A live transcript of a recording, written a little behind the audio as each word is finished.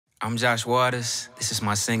I'm Josh Waters. This is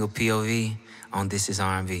my single POE on This Is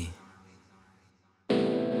R&B.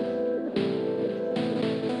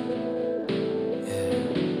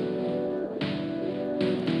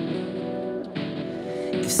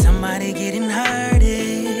 If somebody getting hurt,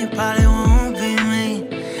 it probably won't be me.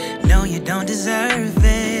 No, you don't deserve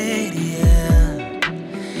it, yeah.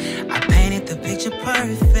 I painted the picture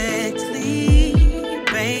perfectly,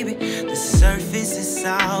 baby. The surface is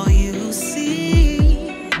all you see.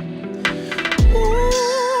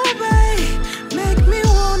 Ooh, babe, make me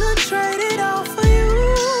wanna trade it all for you,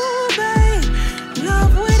 babe.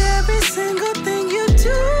 Love with every single thing you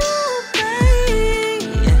do,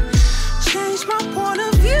 babe. Change my point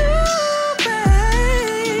of view,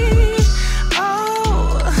 babe.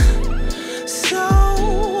 Oh,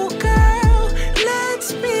 so girl,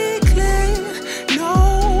 let's be clear. No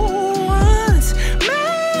one's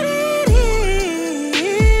made it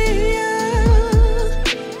here.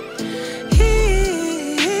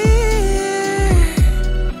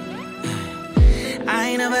 I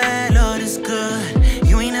ain't never had love this good.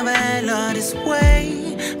 You ain't never had love this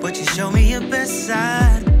way. But you show me your best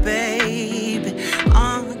side, baby.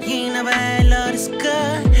 You ain't never had love this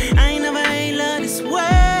good. I ain't never had love this way.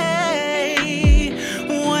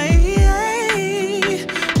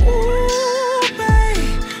 Ooh, babe,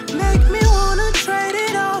 make me wanna trade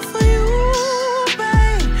it all for you,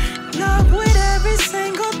 babe. Love with every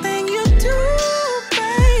single thing you do,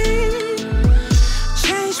 babe.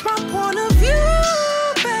 Change my point of view,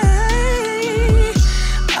 babe.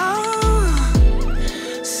 Oh,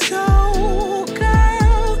 so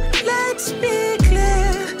girl, let's be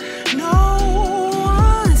clear. No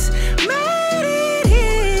one's made it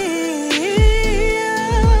here.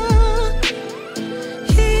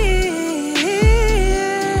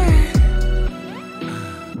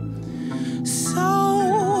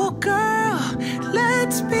 So girl,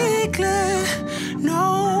 let's be clear. No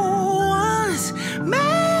one's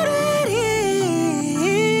made it here.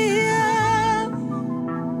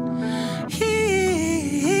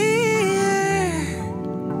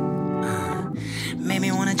 Made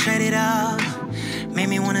me wanna trade it all. Made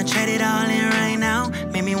me wanna trade it all in right now.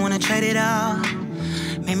 Made me wanna trade it all.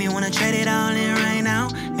 Made me wanna trade it all in right now.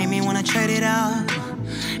 Made me wanna trade it all.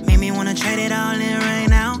 Made me wanna trade it all in right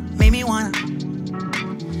now. Made me wanna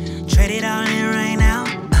trade it all in right now.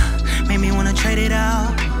 Made me wanna trade it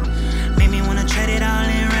all. Made me wanna trade it all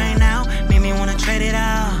in right now. Made me wanna trade it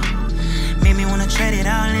all. Made me wanna trade it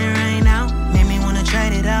all in right now. Made me wanna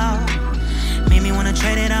trade it all. Made me wanna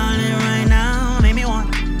trade it all in right now. Made me wanna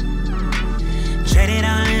trade it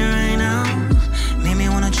all in right now. Made me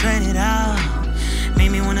wanna trade it all.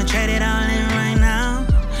 Made me wanna trade it all in right now.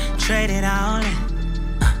 Trade it all in.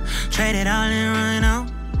 Trade it all in right now.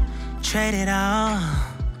 Trade it all.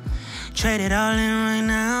 Trade it all in right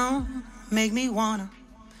now. Make me wanna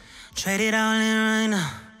trade it all in right now.